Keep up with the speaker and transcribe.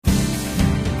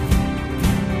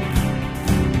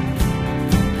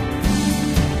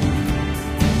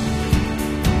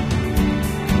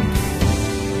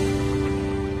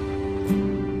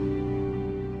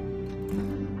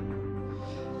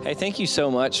Hey, thank you so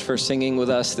much for singing with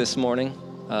us this morning.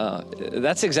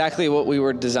 That's exactly what we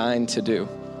were designed to do.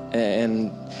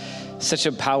 And such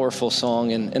a powerful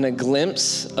song and a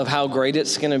glimpse of how great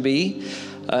it's going to be.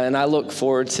 And I look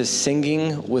forward to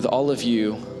singing with all of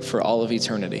you for all of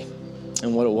eternity.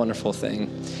 And what a wonderful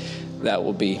thing that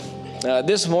will be.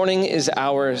 This morning is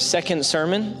our second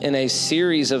sermon in a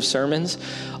series of sermons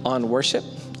on worship.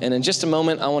 And in just a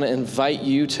moment, I want to invite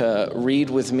you to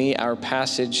read with me our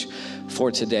passage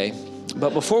for today.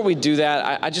 But before we do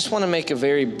that, I just want to make a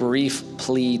very brief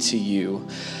plea to you.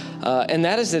 And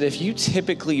that is that if you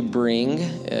typically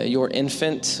bring your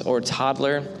infant or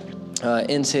toddler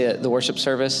into the worship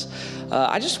service,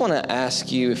 I just want to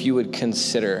ask you if you would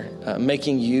consider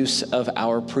making use of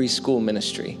our preschool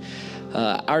ministry.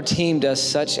 Our team does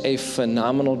such a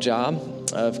phenomenal job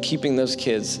of keeping those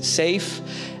kids safe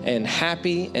and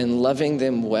happy and loving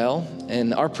them well.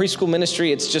 And our preschool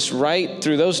ministry, it's just right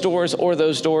through those doors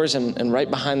and right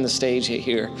behind the stage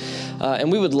here. And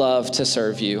we would love to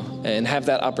serve you and have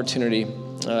that opportunity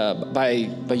by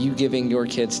you giving your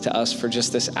kids to us for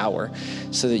just this hour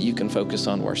so that you can focus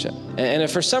on worship. And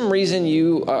if for some reason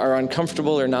you are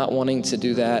uncomfortable or not wanting to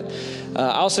do that, I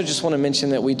also just want to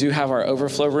mention that we do have our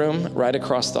overflow room right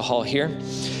across the hall here,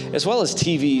 as well as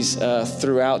TVs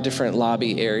throughout different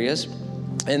lobby areas.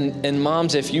 And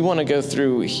moms, if you want to go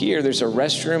through here, there's a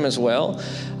restroom as well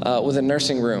with a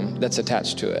nursing room that's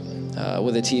attached to it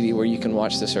with a TV where you can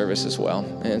watch the service as well.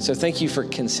 And so thank you for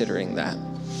considering that.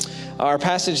 Our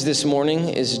passage this morning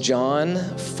is John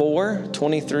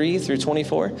 4:23 through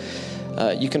 24.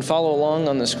 You can follow along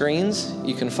on the screens.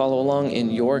 You can follow along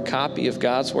in your copy of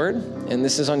God's Word. And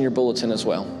this is on your bulletin as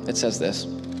well. It says this: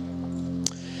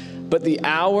 "But the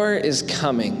hour is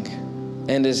coming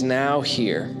and is now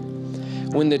here,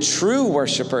 when the true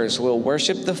worshipers will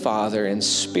worship the Father in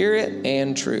spirit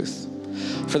and truth.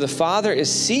 For the Father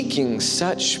is seeking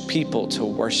such people to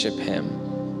worship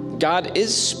him. God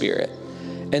is spirit,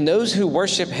 and those who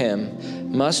worship him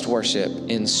must worship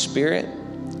in spirit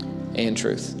and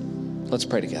truth." Let's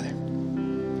pray together.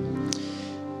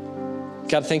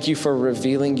 God, thank you for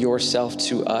revealing yourself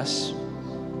to us,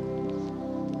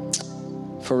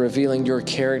 for revealing your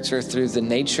character through the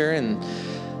nature and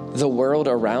the world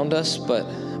around us,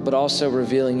 but also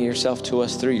revealing yourself to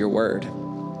us through your word.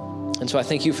 And so I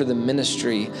thank you for the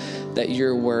ministry that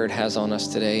your word has on us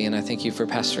today. And I thank you for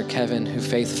Pastor Kevin, who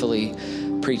faithfully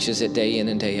preaches it day in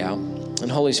and day out.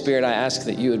 And Holy Spirit, I ask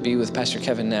that you would be with Pastor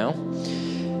Kevin now,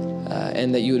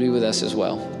 and that you would be with us as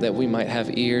well, that we might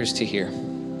have ears to hear.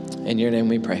 In your name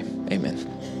we pray, amen.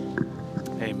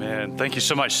 Amen. Thank you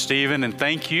so much, Stephen, and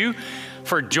thank you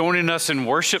for joining us in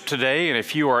worship today. And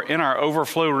if you are in our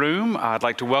overflow room, I'd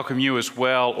like to welcome you as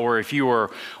well. Or if you are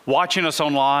watching us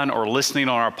online or listening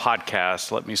on our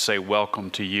podcast, let me say welcome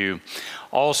to you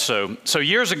also. So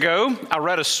years ago, I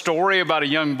read a story about a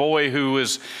young boy who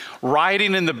was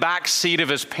riding in the back seat of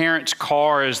his parents'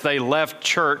 car as they left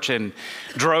church and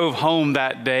drove home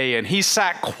that day. And he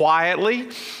sat quietly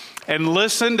and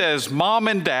listened as mom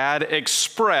and dad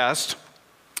expressed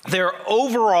their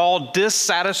overall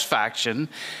dissatisfaction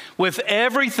with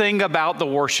everything about the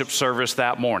worship service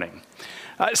that morning.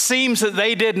 It seems that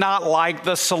they did not like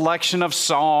the selection of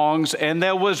songs, and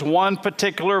there was one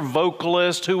particular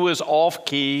vocalist who was off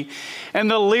key,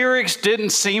 and the lyrics didn't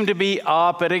seem to be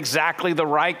up at exactly the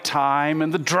right time,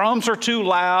 and the drums were too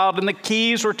loud, and the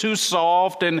keys were too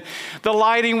soft, and the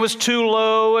lighting was too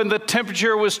low, and the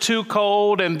temperature was too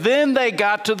cold. And then they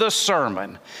got to the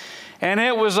sermon. And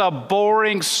it was a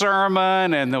boring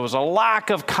sermon, and there was a lack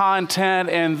of content,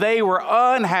 and they were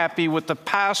unhappy with the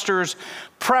pastor's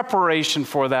preparation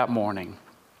for that morning.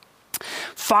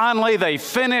 Finally, they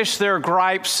finished their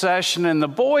gripe session, and the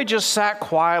boy just sat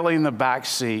quietly in the back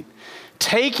seat,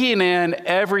 taking in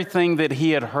everything that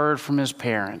he had heard from his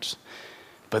parents.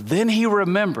 But then he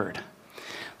remembered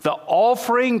the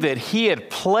offering that he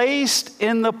had placed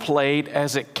in the plate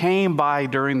as it came by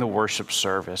during the worship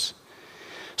service.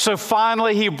 So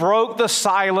finally, he broke the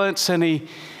silence and he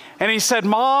said,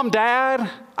 "Mom, Dad,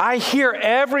 I hear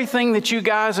everything that you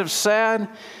guys have said,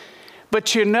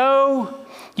 but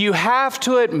you have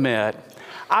to admit,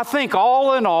 I think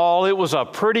all in all, it was a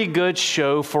pretty good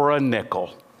show for a nickel."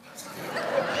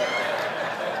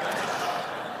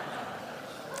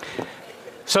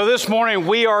 So this morning,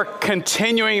 we are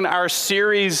continuing our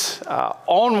series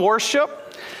on worship.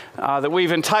 That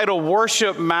we've entitled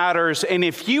Worship Matters. And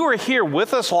if you were here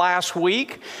with us last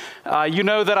week, you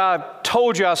know that I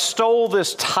told you I stole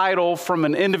this title from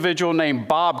an individual named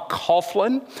Bob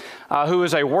Kauflin, who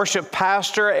is a worship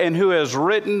pastor and who has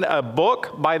written a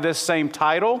book by this same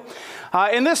title.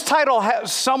 And this title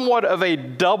has somewhat of a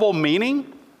double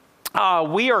meaning.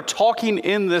 we are talking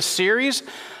in this series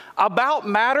about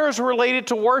matters related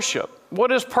to worship.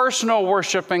 What is personal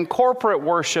worship and corporate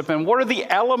worship, and what are the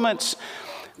elements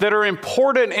that are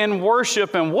important in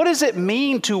worship, and what does it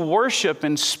mean to worship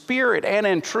in spirit and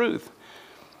in truth?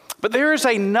 But there is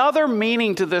another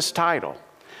meaning to this title.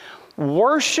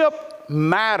 Worship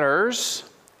matters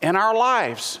in our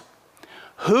lives.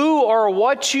 Who or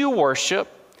what you worship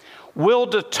will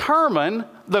determine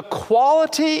the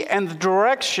quality and the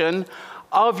direction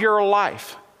of your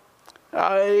life.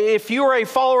 If you are a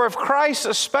follower of Christ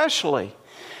especially,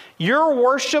 your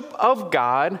worship of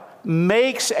God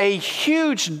makes a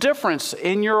huge difference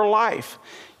in your life.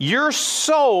 Your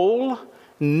soul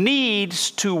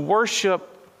needs to worship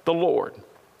the Lord.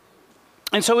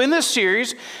 And so in this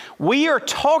series, we are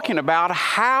talking about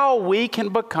how we can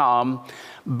become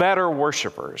better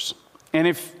worshipers. And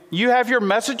if you have your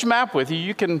message map with you,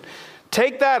 you can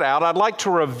take that out. I'd like to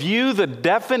review the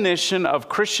definition of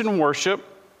Christian worship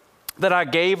that I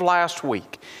gave last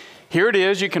week. Here it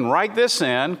is. You can write this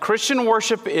in. Christian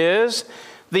worship is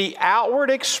the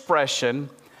outward expression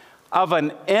of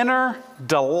an inner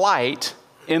delight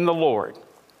in the Lord.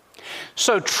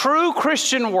 So true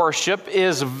Christian worship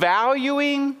is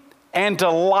valuing and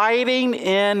delighting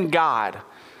in God.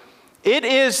 It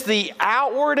is the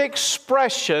outward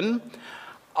expression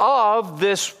of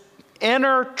this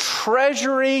inner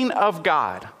treasuring of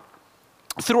God.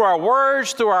 Through our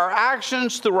words, through our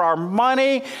actions, through our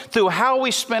money, through how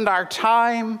we spend our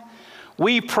time,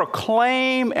 we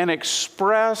proclaim and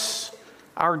express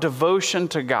our devotion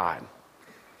to God.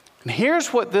 And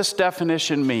here's what this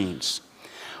definition means.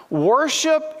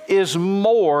 Worship is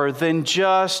more than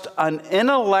just an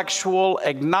intellectual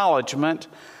acknowledgement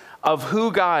of who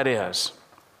God is.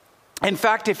 In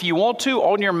fact, if you want to,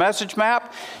 on your message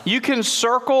map, you can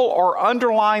circle or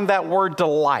underline that word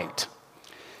delight.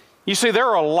 You see, there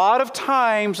are a lot of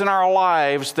times in our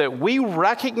lives that we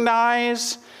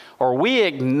recognize or we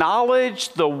acknowledge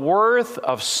the worth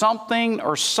of something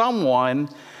or someone,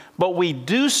 but we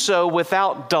do so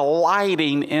without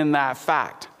delighting in that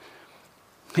fact.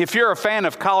 If you're a fan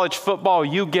of college football,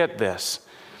 you get this.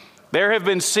 There have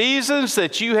been seasons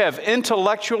that you have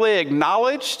intellectually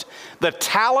acknowledged the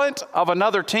talent of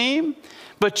another team,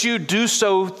 but you do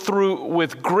so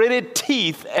with gritted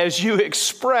teeth as you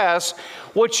express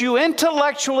what you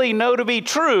intellectually know to be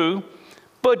true,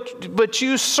 but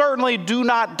you certainly do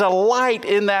not delight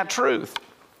in that truth.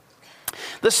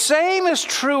 The same is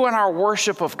true in our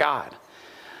worship of God.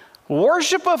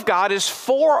 Worship of God is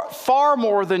far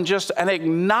more than just an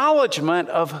acknowledgement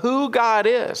of who God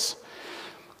is.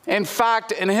 In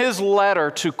fact, in his letter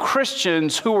to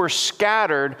Christians who were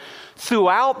scattered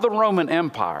throughout the Roman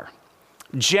Empire,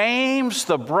 James,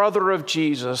 the brother of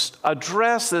Jesus,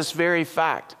 addressed this very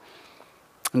fact.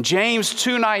 In James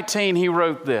 2:19, he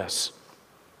wrote this: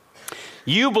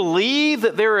 "You believe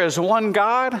that there is one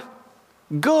God?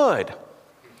 Good.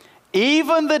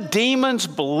 Even the demons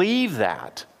believe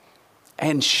that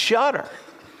and shudder."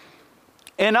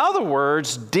 In other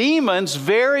words, demons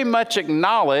very much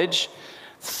acknowledge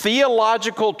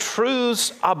theological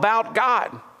truths about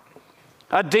God.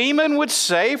 A demon would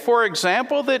say, for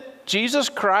example, that Jesus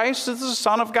Christ is the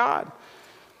Son of God.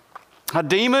 A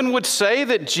demon would say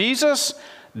that Jesus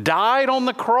died on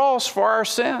the cross for our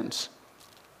sins.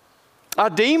 A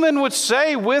demon would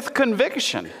say with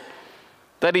conviction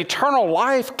that eternal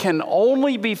life can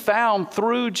only be found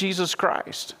through Jesus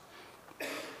Christ.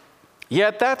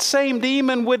 Yet that same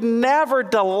demon would never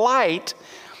delight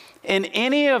in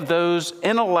any of those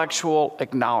intellectual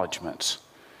acknowledgments.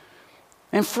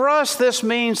 And for us, this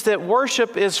means that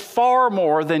worship is far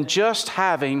more than just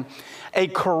having a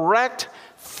correct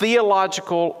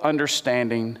theological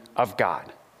understanding of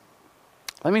God.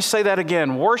 Let me say that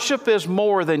again. Worship is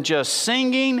more than just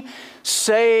singing,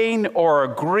 saying, or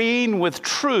agreeing with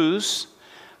truths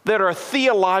that are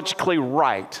theologically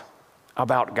right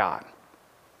about God.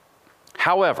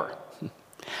 However,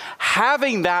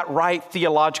 having that right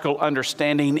theological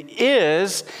understanding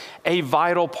is a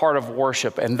vital part of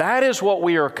worship, and that is what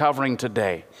we are covering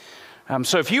today.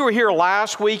 So if you were here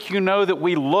last week, you know that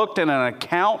we looked at an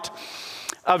account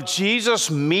of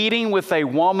Jesus meeting with a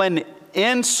woman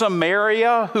in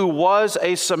Samaria who was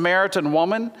a Samaritan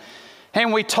woman.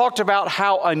 And we talked about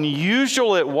how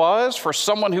unusual it was for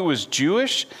someone who was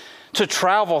Jewish to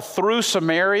travel through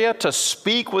Samaria to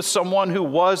speak with someone who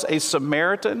was a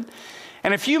Samaritan.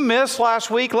 And if you missed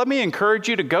last week, let me encourage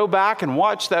you to go back and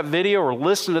watch that video or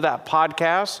listen to that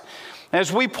podcast,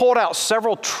 as we pulled out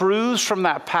several truths from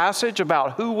that passage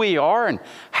about who we are and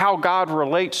how God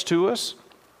relates to us.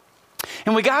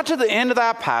 And we got to the end of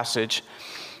that passage,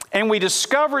 And we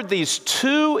discovered these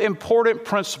two important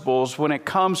principles when it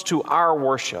comes to our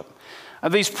worship.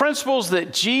 These principles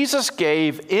that Jesus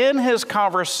gave in his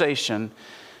conversation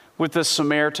with the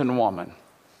Samaritan woman.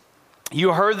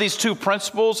 You heard these two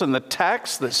principles in the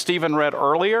text that Stephen read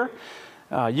earlier.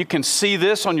 You can see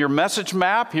this on your message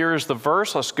map. Here's the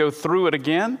verse. Let's go through it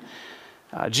again.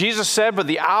 Jesus said, "But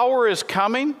the hour is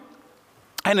coming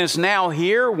and is now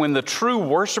here when the true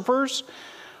worshipers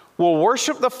will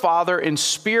worship the Father in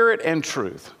spirit and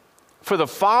truth. For the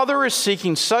Father is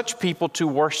seeking such people to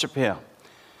worship him."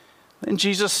 Then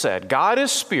Jesus said, "God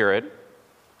is spirit,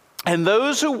 and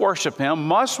those who worship him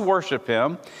must worship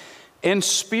him in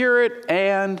spirit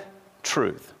and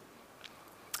truth."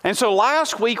 And so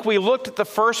last week we looked at the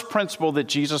first principle that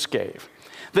Jesus gave,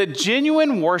 that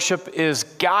genuine worship is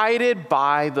guided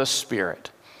by the Spirit.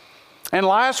 And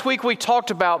last week we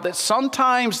talked about that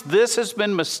sometimes this has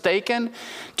been mistaken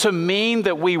to mean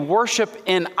that we worship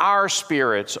in our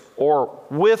spirits or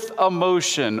with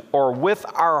emotion or with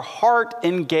our heart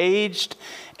engaged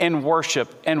in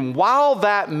worship. And while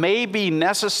that may be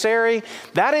necessary,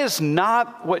 that is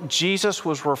not what Jesus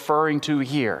was referring to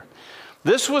here.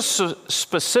 This was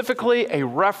specifically a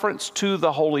reference to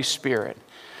the Holy Spirit.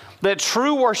 That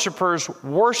true worshipers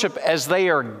worship as they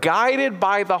are guided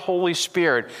by the Holy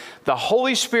Spirit. The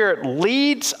Holy Spirit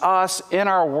leads us in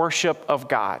our worship of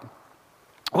God,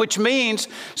 which means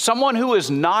someone who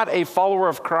is not a follower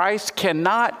of Christ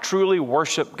cannot truly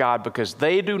worship God because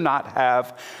they do not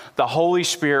have the Holy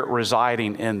Spirit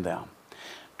residing in them.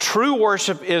 True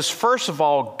worship is, first of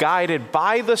all, guided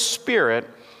by the Spirit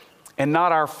and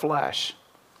not our flesh.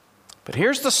 But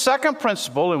here's the second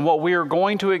principle in what we are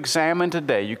going to examine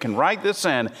today. You can write this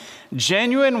in.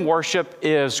 Genuine worship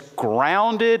is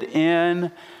grounded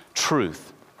in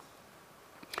truth.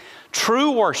 True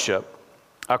worship,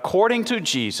 according to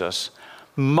Jesus,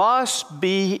 must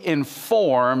be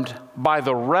informed by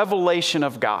the revelation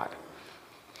of God.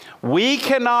 We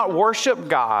cannot worship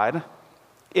God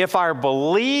if our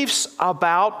beliefs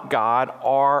about God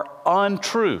are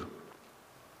untrue.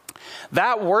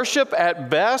 That worship at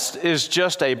best is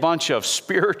just a bunch of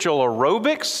spiritual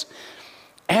aerobics,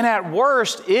 and at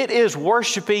worst, it is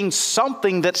worshiping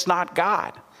something that's not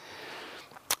God.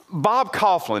 Bob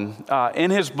Kauflin, in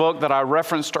his book that I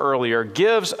referenced earlier,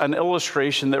 gives an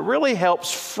illustration that really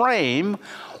helps frame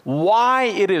why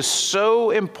it is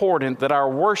so important that our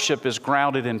worship is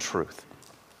grounded in truth.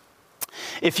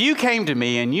 If you came to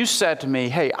me and you said to me,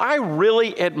 "Hey, I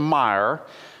really admire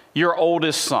your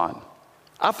oldest son.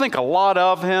 I think a lot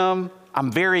of him.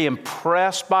 I'm very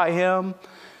impressed by him,"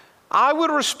 I would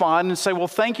respond and say, "Well,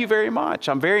 thank you very much.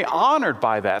 I'm very honored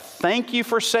by that. Thank you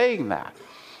for saying that."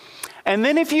 And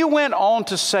then if you went on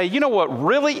to say, "You know what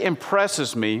really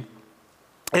impresses me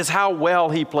is how well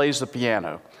he plays the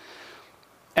piano.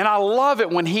 And I love it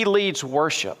when he leads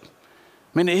worship.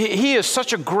 I mean, he is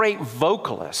such a great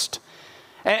vocalist.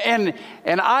 And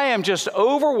I am just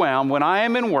overwhelmed when I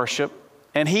am in worship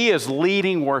and he is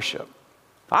leading worship."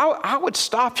 I would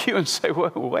stop you and say,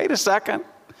 "Wait a second.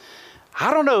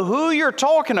 I don't know who you're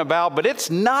talking about, but it's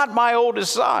not my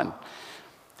oldest son.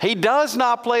 He does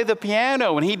not play the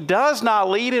piano and he does not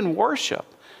lead in worship.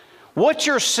 What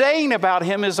you're saying about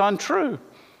him is untrue."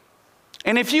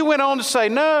 And if you went on to say,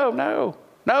 no,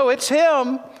 it's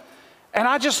him. And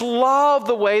I just love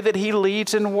the way that he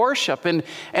leads in worship and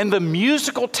the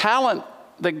musical talent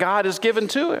that God has given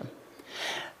to him.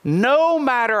 No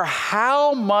matter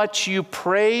how much you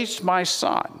praised my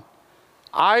son,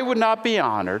 I would not be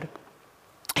honored.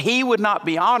 He would not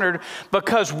be honored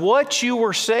because what you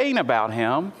were saying about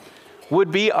him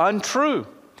would be untrue.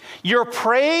 Your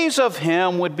praise of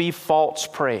him would be false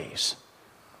praise.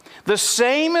 The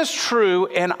same is true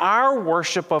in our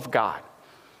worship of God.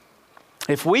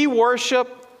 If we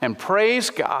worship and praise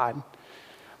God,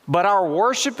 but our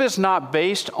worship is not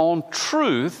based on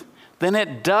truth, then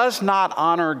it does not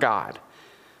honor God.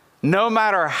 No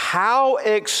matter how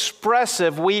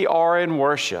expressive we are in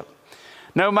worship,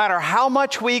 no matter how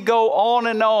much we go on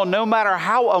and on, no matter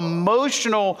how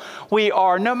emotional we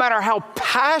are, no matter how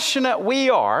passionate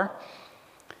we are,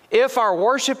 if our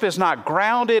worship is not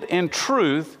grounded in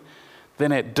truth,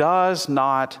 then it does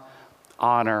not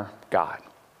honor God.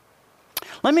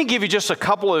 Let me give you just a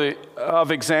couple of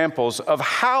examples of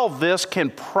how this can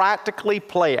practically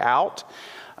play out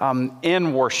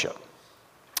in worship.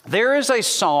 There is a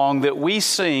song that we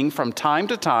sing from time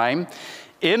to time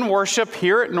in worship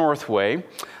here at Northway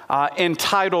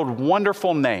entitled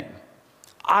 "Wonderful Name."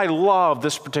 I love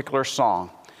this particular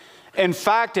song. In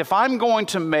fact, if I'm going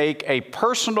to make a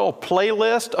personal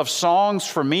playlist of songs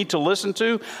for me to listen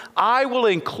to, I will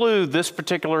include this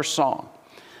particular song.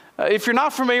 If you're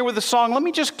not familiar with the song, let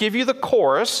me just give you the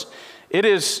chorus. It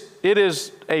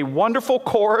is a wonderful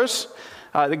chorus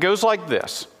that goes like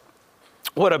this.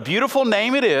 What a beautiful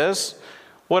name it is.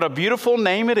 What a beautiful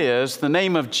name it is, the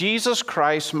name of Jesus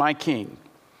Christ, my King.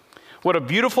 What a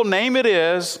beautiful name it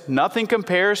is. Nothing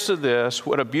compares to this.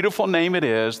 What a beautiful name it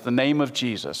is, the name of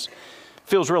Jesus.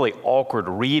 Feels really awkward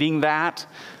reading that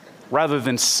rather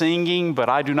than singing, but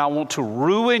I do not want to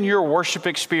ruin your worship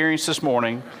experience this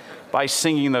morning by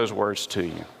singing those words to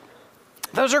you.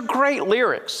 Those are great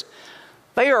lyrics.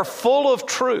 They are full of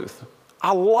truth.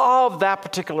 I love that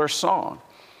particular song.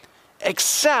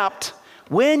 Except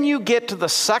when you get to the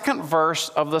second verse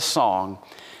of the song,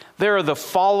 there are the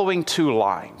following two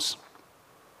lines.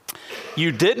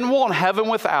 You didn't want heaven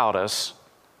without us,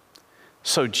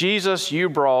 so Jesus, you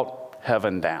brought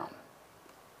heaven down.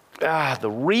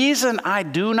 The reason I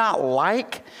do not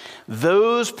like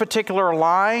those particular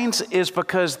lines is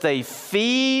because they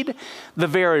feed the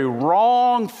very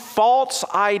wrong, false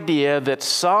idea that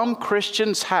some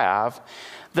Christians have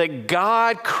that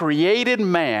God created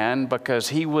man because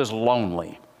he was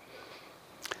lonely.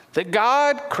 That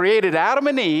God created Adam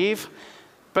and Eve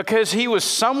because he was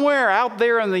somewhere out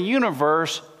there in the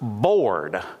universe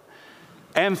bored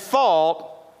and thought,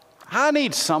 I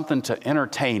need something to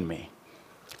entertain me.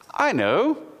 I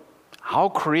know, I'll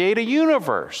create a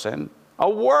universe and a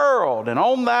world, and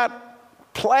on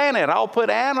that planet I'll put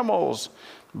animals,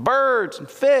 birds and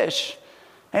fish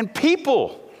and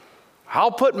people.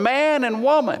 I'll put man and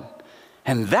woman,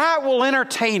 and that will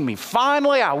entertain me.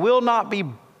 Finally, I will not be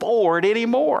bored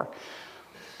anymore.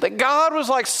 That God was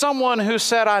like someone who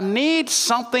said, I need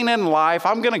something in life.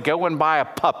 I'm going to go and buy a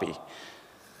puppy.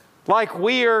 Like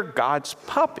we are God's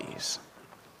puppies.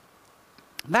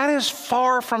 That is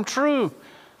far from true.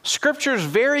 Scripture is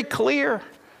very clear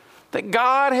that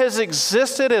God has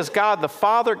existed as God the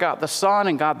Father, God the Son,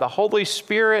 and God the Holy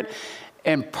Spirit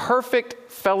in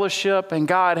perfect fellowship, and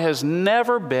God has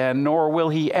never been, nor will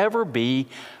he ever be,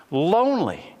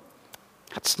 lonely.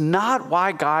 That's not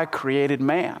why God created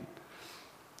man.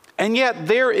 And yet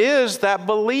there is that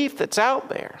belief that's out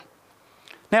there.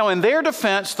 Now, in their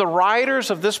defense, the writers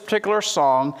of this particular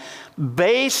song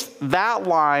based that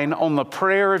line on the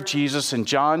prayer of Jesus in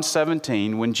John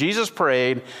 17, when Jesus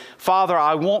prayed, Father,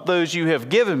 I want those you have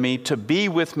given me to be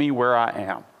with me where I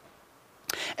am.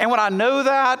 And when I know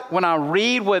that, when I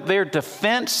read what their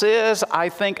defense is, I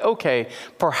think, okay,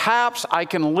 perhaps I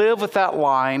can live with that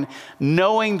line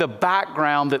knowing the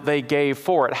background that they gave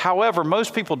for it. However,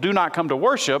 most people do not come to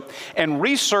worship and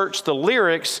research the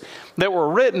lyrics that were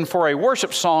written for a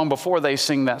worship song before they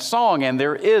sing that song. And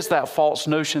there is that false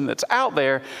notion that's out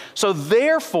there. So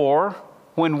therefore,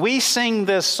 when we sing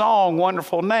this song,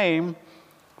 Wonderful Name,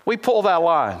 we pull that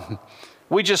line.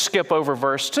 We just skip over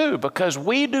verse 2 because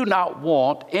we do not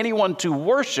want anyone to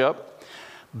worship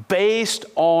based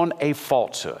on a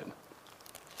falsehood.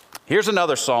 Here's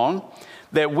another song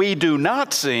that we do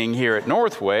not sing here at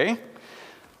Northway,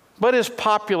 but is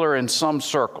popular in some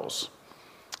circles.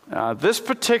 This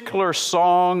particular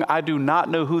song, I do not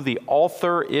know who the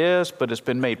author is, but it's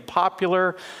been made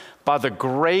popular by the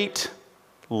great,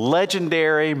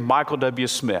 legendary Michael W.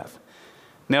 Smith.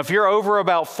 Now, if you're over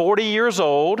about 40 years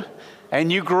old, and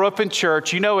you grew up in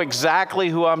church, you know exactly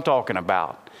who I'm talking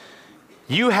about.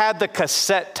 You had the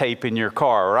cassette tape in your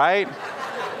car, right?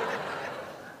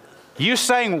 You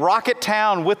sang Rocket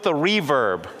Town with the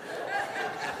reverb.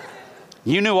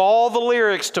 You knew all the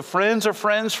lyrics to Friends Are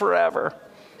Friends Forever.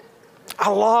 I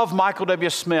love Michael W.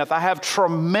 Smith. I have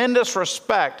tremendous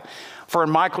respect for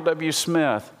Michael W.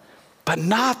 Smith, but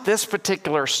not this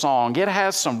particular song. It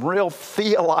has some real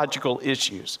theological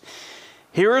issues.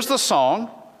 Here is the song.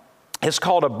 It's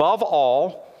called Above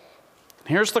All.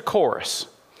 Here's the chorus.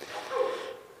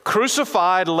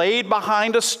 Crucified, laid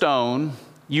behind a stone,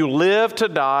 you live to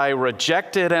die,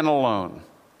 rejected and alone.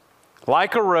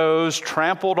 Like a rose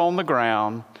trampled on the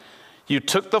ground, you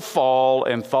took the fall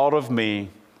and thought of me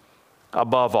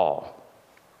above all.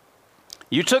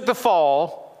 You took the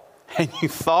fall and you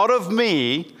thought of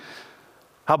me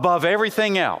above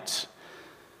everything else.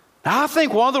 Now, I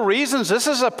think one of the reasons this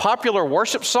is a popular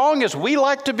worship song is we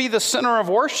like to be the center of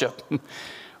worship.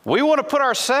 We want to put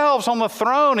ourselves on the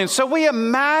throne. And so we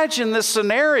imagine this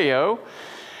scenario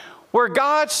where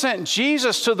God sent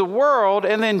Jesus to the world,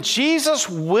 and then Jesus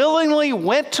willingly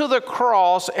went to the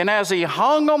cross, and as he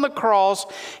hung on the cross,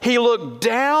 he looked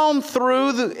down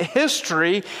through the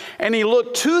history, and he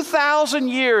looked 2,000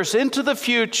 years into the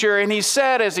future, and he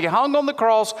said, as he hung on the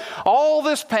cross, all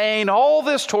this pain, all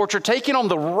this torture, taking on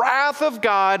the wrath of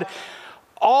God,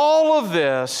 all of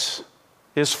this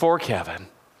is for Kevin.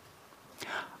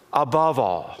 Above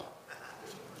all.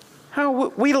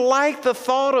 We like the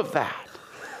thought of that,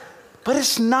 but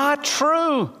it's not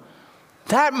true.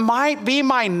 That might be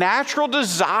my natural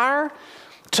desire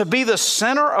to be the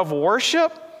center of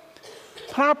worship,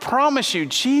 but I promise you,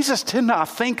 Jesus did not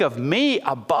think of me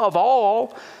above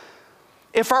all.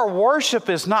 If our worship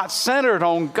is not centered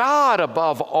on God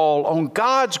above all, on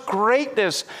God's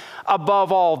greatness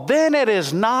above all, then it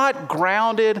is not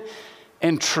grounded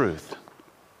in truth.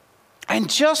 And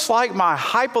just like my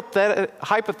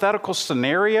hypothetical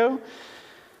scenario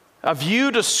of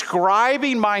you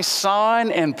describing my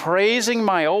son and praising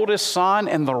my oldest son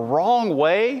in the wrong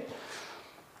way,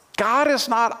 God is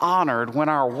not honored when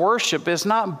our worship is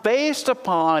not based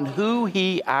upon who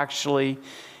He actually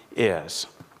is.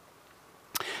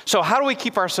 So how do we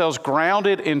keep ourselves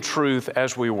grounded in truth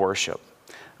as we worship?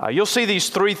 You'll see these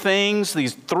three things,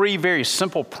 these three very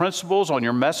simple principles on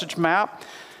your message map.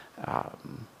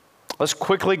 Let's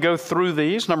quickly go through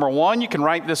these. Number one, you can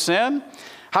write this in.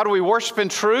 How do we worship in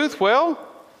truth? Well,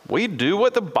 we do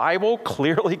what the Bible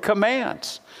clearly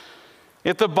commands.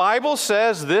 If the Bible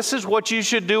says this is what you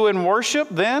should do in worship,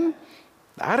 then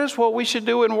that is what we should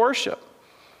do in worship.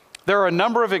 There are a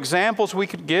number of examples we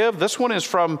could give. This one is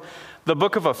from the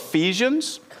book of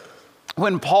Ephesians.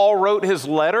 When Paul wrote his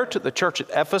letter to the church at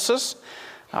Ephesus,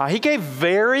 he gave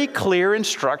very clear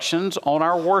instructions on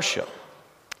our worship.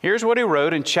 Here's what he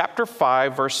wrote in chapter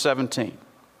 5, verse 17.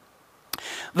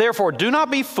 Therefore, do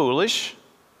not be foolish,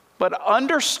 but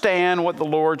understand what the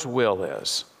Lord's will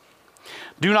is.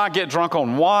 Do not get drunk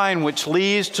on wine, which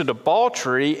leads to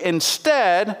debauchery.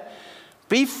 Instead,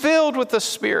 be filled with the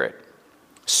Spirit,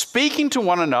 speaking to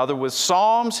one another with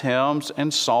psalms, hymns,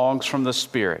 and songs from the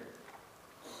Spirit.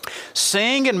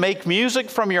 Sing and make music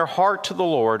from your heart to the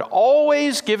Lord,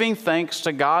 always giving thanks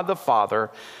to God the Father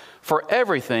for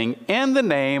everything in the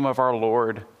name of our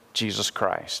Lord Jesus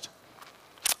Christ.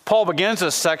 Paul begins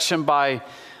this section by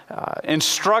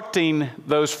instructing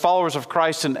those followers of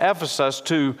Christ in Ephesus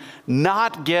to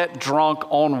not get drunk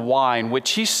on wine,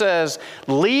 which he says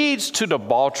leads to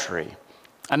debauchery.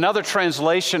 Another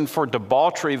translation for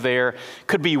debauchery there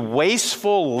could be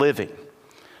wasteful living.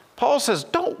 Paul says,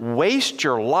 don't waste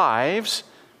your lives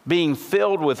being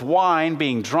filled with wine,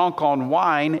 being drunk on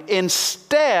wine.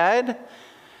 Instead,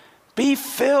 be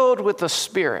filled with the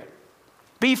Spirit.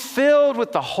 Be filled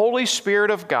with the Holy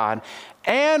Spirit of God.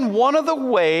 And one of the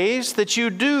ways that you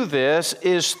do this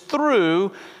is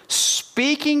through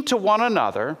speaking to one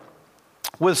another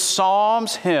with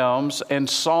psalms, hymns, and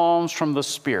songs from the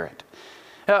Spirit.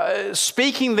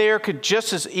 Speaking there could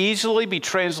just as easily be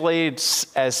translated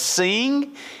as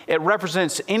sing. It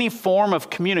represents any form of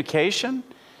communication.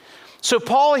 So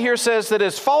Paul here says that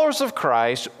as followers of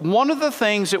Christ, one of the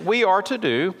things that we are to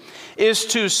do is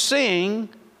to sing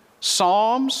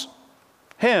psalms,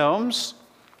 hymns,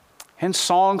 and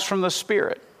songs from the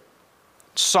Spirit.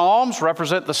 Psalms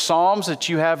represent the psalms that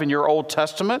you have in your Old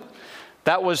Testament.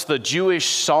 That was the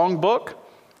Jewish songbook.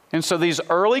 And so these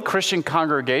early Christian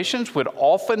congregations would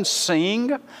often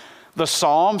sing the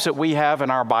psalms that we have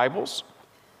in our Bibles.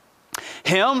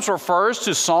 Hymns refers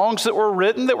to songs that were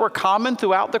written that were common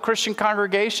throughout the Christian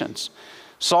congregations.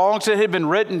 Songs that had been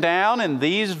written down, and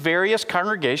these various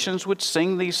congregations would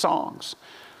sing these songs.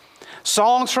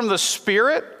 Songs from the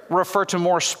Spirit refer to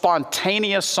more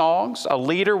spontaneous songs. A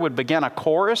leader would begin a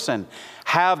chorus and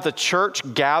have the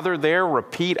church gather there,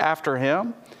 repeat after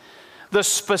him. The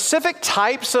specific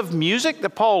types of music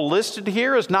that Paul listed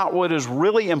here is not what is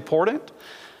really important.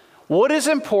 What is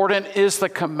important is the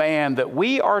command that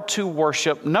we are to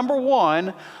worship, number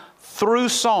one, through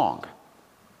song.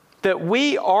 That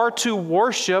we are to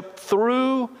worship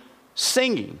through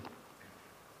singing.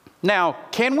 Now,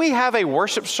 can we have a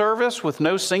worship service with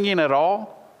no singing at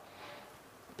all?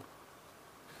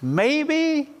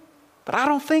 Maybe, but I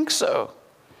don't think so.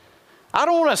 I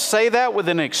don't want to say that with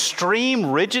an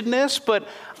extreme rigidness, but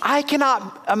I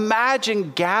cannot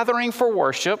imagine gathering for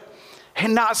worship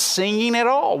and not singing at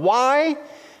all. Why?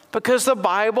 Because the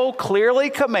Bible clearly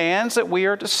commands that we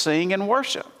are to sing and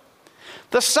worship.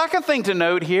 The second thing to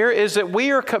note here is that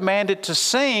we are commanded to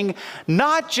sing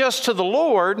not just to the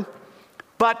Lord,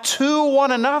 but to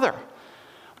one another.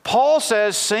 Paul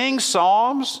says, sing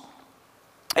psalms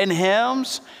and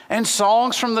hymns and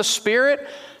songs from the Spirit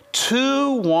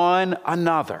to one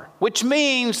another, which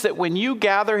means that when you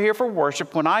gather here for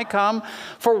worship, when I come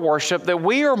for worship, that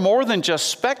we are more than just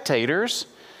spectators,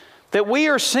 that we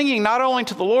are singing not only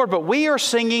to the Lord, but we are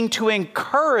singing to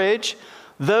encourage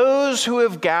those who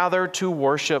have gathered to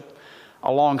worship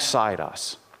alongside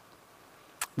us.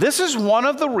 This is one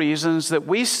of the reasons that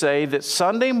we say that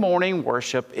Sunday morning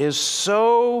worship is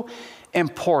so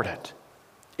important.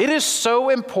 It is so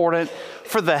important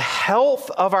for the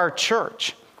health of our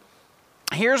church.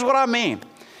 Here's what I mean.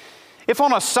 If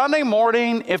on a Sunday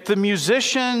morning, if the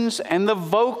musicians and the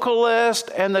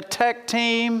vocalist and the tech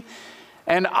team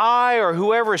and I or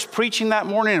whoever is preaching that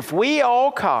morning, if we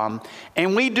all come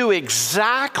and we do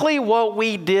exactly what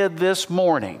we did this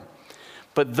morning,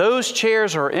 but those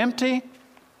chairs are empty,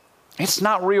 it's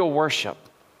not real worship.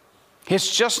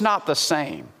 It's just not the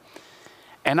same.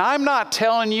 And I'm not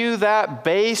telling you that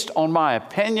based on my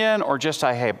opinion or just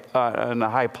a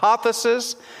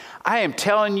hypothesis. I am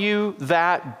telling you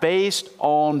that based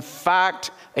on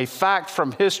a fact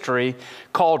from history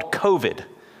called COVID.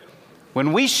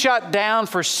 When we shut down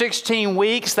for 16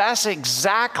 weeks, that's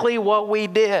exactly what we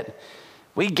did.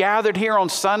 We gathered here on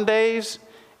Sundays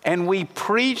and we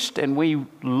preached and we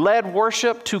led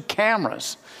worship to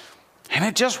cameras. And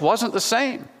it just wasn't the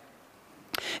same.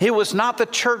 It was not the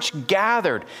church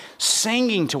gathered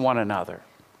singing to one another.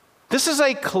 This is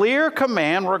a clear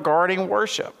command regarding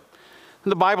worship.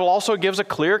 The Bible also gives a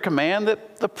clear command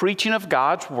that the preaching of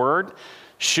God's word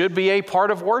should be a part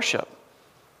of worship.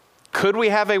 Could we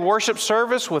have a worship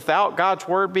service without God's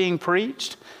word being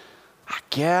preached? I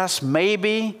guess,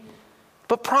 maybe,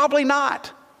 but probably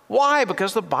not. Why?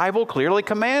 Because the Bible clearly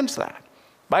commands that.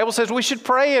 The Bible says we should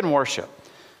pray in worship.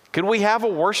 Could we have a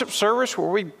worship service where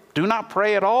we do not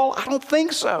pray at all? I don't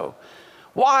think so.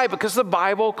 Why? Because the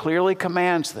Bible clearly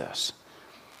commands this.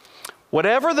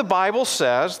 Whatever the Bible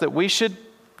says that we should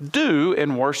do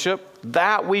in worship,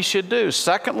 that we should do.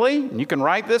 Secondly, and you can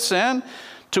write this in,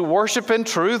 to worship in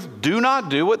truth, do not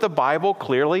do what the Bible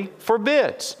clearly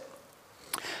forbids.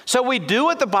 So we do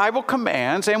what the Bible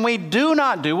commands, and we do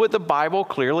not do what the Bible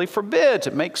clearly forbids.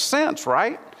 It makes sense,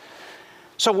 right?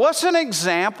 So what's an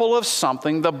example of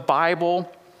something the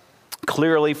Bible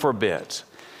clearly forbids?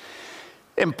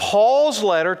 In Paul's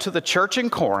letter to the church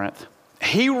in Corinth,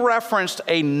 he referenced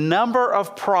a number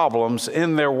of problems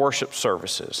in their worship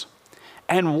services.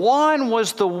 And one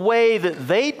was the way that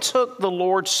they took the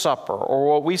Lord's Supper, or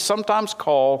what we sometimes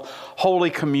call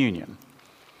Holy Communion.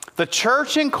 The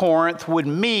church in Corinth would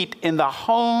meet in the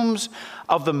homes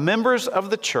of the members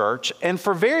of the church, and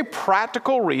for very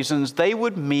practical reasons, they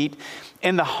would meet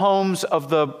in the homes of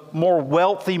the more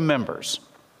wealthy members.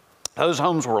 Those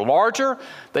homes were larger,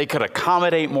 they could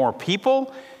accommodate more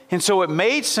people, and so it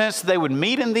made sense that they would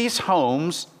meet in these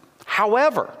homes.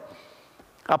 However,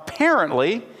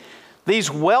 apparently, these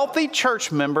wealthy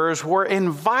church members were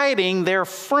inviting their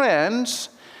friends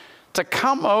to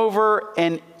come over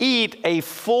and eat a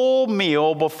full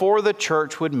meal before the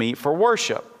church would meet for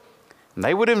worship. And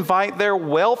they would invite their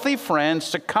wealthy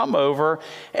friends to come over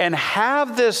and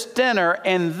have this dinner,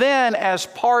 and then as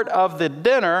part of the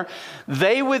dinner,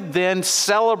 they would then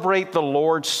celebrate the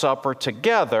Lord's Supper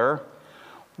together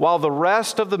while the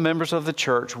rest of the members of the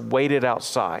church waited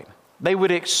outside. They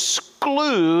would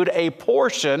exclude a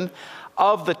portion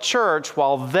of the church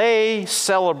while they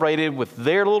celebrated with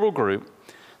their little group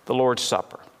the Lord's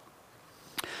Supper.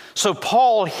 So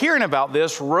Paul, hearing about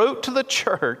this, wrote to the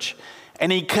church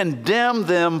and he condemned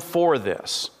them for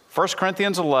this. 1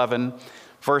 Corinthians 11,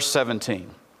 verse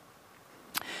 17.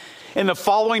 In the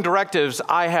following directives,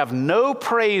 I have no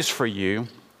praise for you,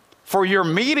 for your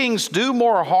meetings do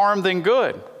more harm than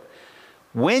good.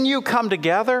 When you come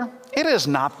together, it is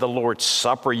not the Lord's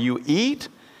Supper you eat.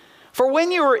 For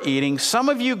when you are eating, some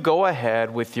of you go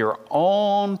ahead with your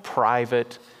own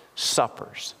private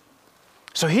suppers.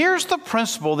 So here's the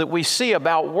principle that we see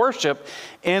about worship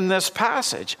in this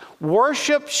passage.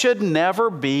 Worship should never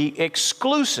be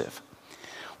exclusive.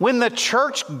 When the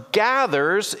church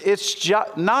gathers, it's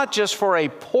not just for a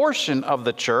portion of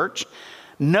the church.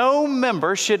 No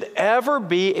member should ever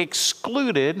be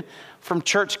excluded from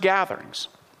church gatherings.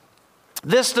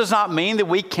 This does not mean that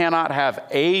we cannot have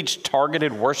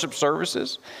age-targeted worship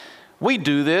services. We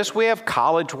do this. We have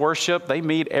college worship. They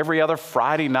meet every other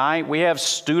Friday night. We have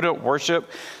student worship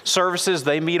services.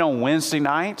 They meet on Wednesday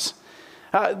nights.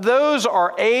 Those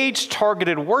are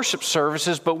age-targeted worship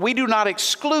services, but we do not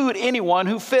exclude anyone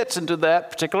who fits into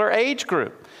that particular age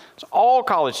group. So all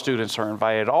college students are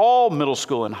invited. All middle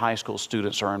school and high school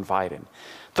students are invited.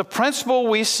 The principle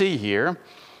we see here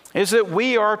is that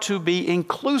we are to be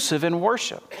inclusive in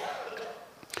worship.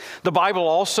 The Bible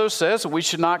also says that we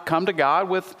should not come to God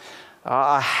with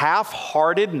a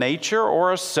half-hearted nature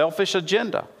or a selfish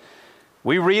agenda.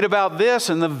 We read about this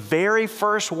in the very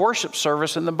first worship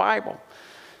service in the Bible.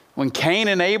 When Cain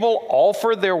and Abel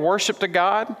offered their worship to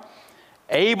God,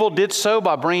 Abel did so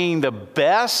by bringing the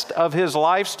best of his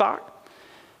livestock.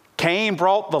 Cain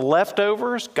brought the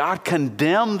leftovers. God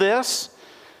condemned this.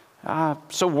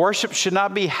 So worship should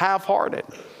not be half-hearted.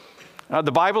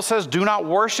 The Bible says, do not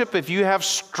worship if you have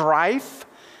strife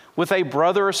with a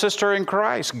brother or sister in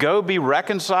Christ. Go be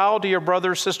reconciled to your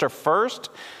brother or sister first,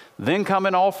 then come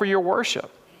and offer your worship.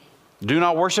 Do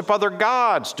not worship other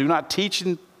gods. Do not teach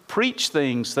and preach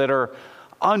things that are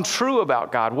untrue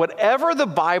about God. Whatever the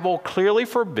Bible clearly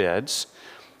forbids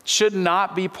should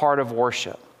not be part of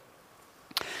worship.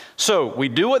 So we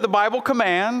do what the Bible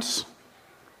commands.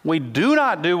 We do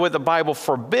not do what the Bible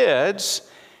forbids.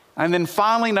 And then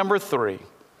finally, number 3,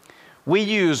 we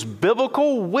use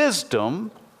biblical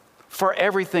wisdom for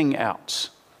everything else.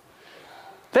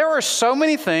 There are so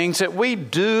many things that we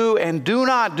do and do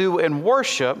not do in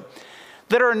worship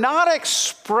that are not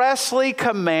expressly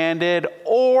commanded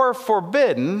or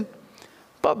forbidden,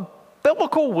 but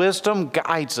biblical wisdom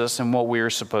guides us in what we are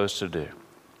supposed to do.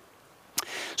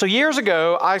 So years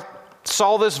ago, I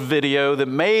saw this video that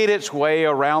made its way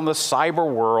around the cyber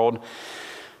world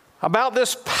about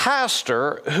this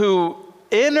pastor who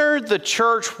entered the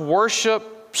church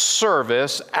worship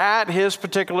service at his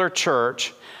particular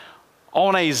church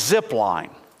on a zip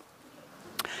line.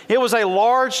 It was a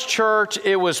large church.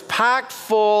 It was packed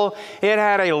full. It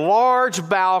had a large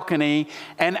balcony.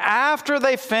 And after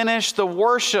they finished the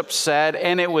worship set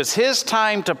and it was his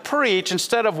time to preach,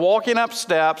 instead of walking up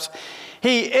steps,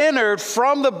 he entered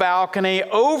from the balcony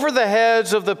over the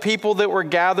heads of the people that were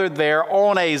gathered there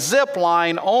on a zip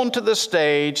line onto the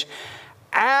stage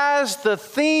as the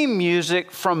theme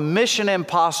music from Mission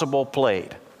Impossible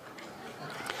played.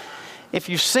 If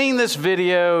you've seen this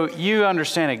video, you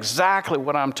understand exactly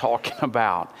what I'm talking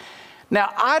about.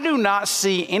 Now, I do not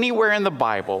see anywhere in the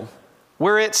Bible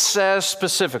where it says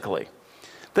specifically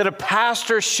that a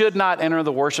pastor should not enter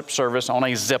the worship service on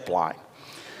a zip line,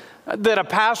 that a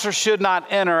pastor should not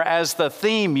enter as the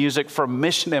theme music from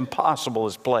Mission Impossible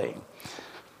is playing.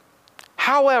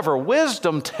 However,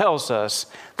 wisdom tells us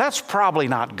that's probably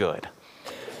not good.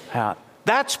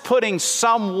 That's putting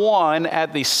someone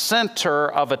at the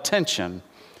center of attention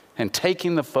and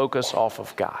taking the focus off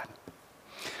of God.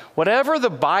 Whatever the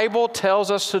Bible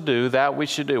tells us to do, that we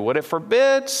should do. What it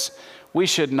forbids, we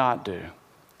should not do.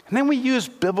 And then we use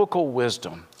biblical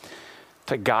wisdom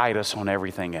to guide us on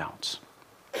everything else.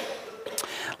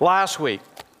 Last week,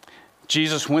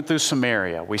 Jesus went through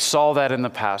Samaria. We saw that in the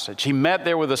passage. He met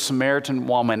there with a Samaritan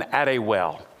woman at a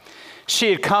well. She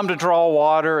had come to draw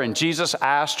water, and Jesus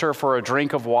asked her for a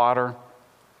drink of water.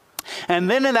 And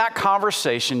then in that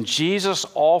conversation, Jesus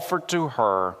offered to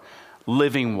her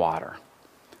living water.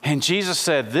 And Jesus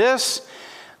said, this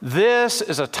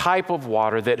is a type of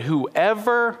water that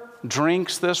whoever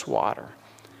drinks this water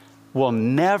will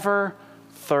never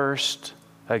thirst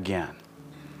again.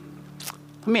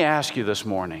 Let me ask you this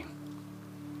morning,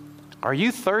 are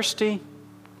you thirsty?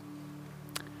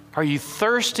 Are you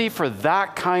thirsty for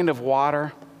that kind of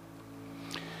water?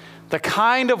 The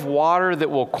kind of water that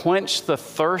will quench the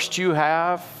thirst you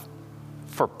have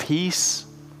for peace?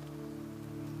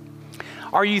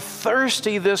 Are you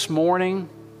thirsty this morning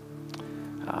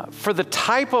for the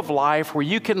type of life where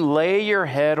you can lay your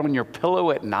head on your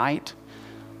pillow at night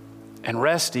and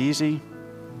rest easy?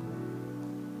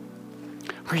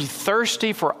 Are you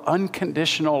thirsty for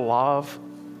unconditional love?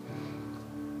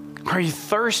 Are you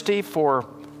thirsty for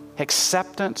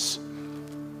acceptance,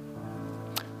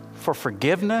 for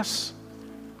forgiveness?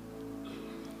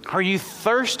 Are you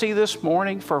thirsty this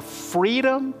morning for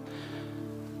freedom?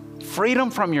 Freedom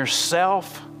from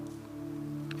yourself,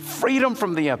 freedom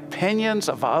from the opinions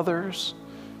of others,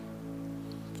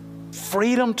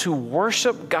 freedom to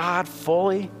worship God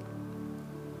fully?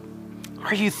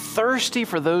 Are you thirsty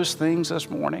for those things this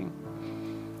morning?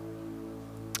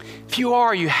 If you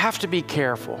are, you have to be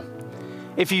careful.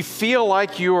 If you feel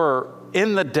like you're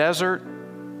in the desert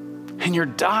and you're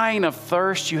dying of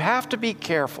thirst, you have to be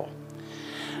careful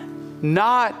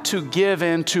not to give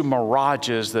in to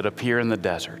mirages that appear in the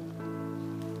desert,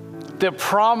 that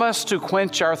promise to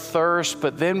quench our thirst,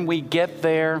 but then we get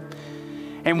there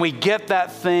and we get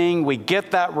that thing, we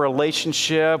get that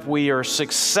relationship, we are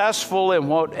successful in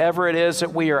whatever it is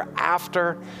that we are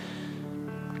after,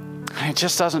 and it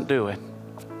just doesn't do it.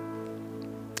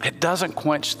 It doesn't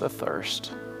quench the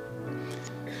thirst.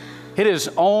 It is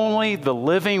only the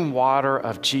living water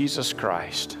of Jesus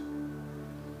Christ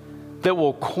that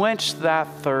will quench that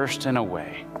thirst in a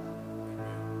way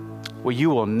where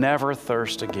you will never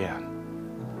thirst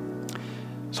again.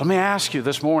 So let me ask you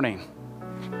this morning,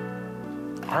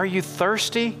 are you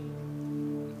thirsty?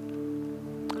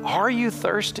 Are you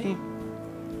thirsty?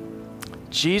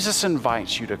 Jesus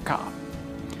invites you to come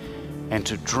and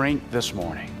to drink this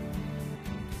morning.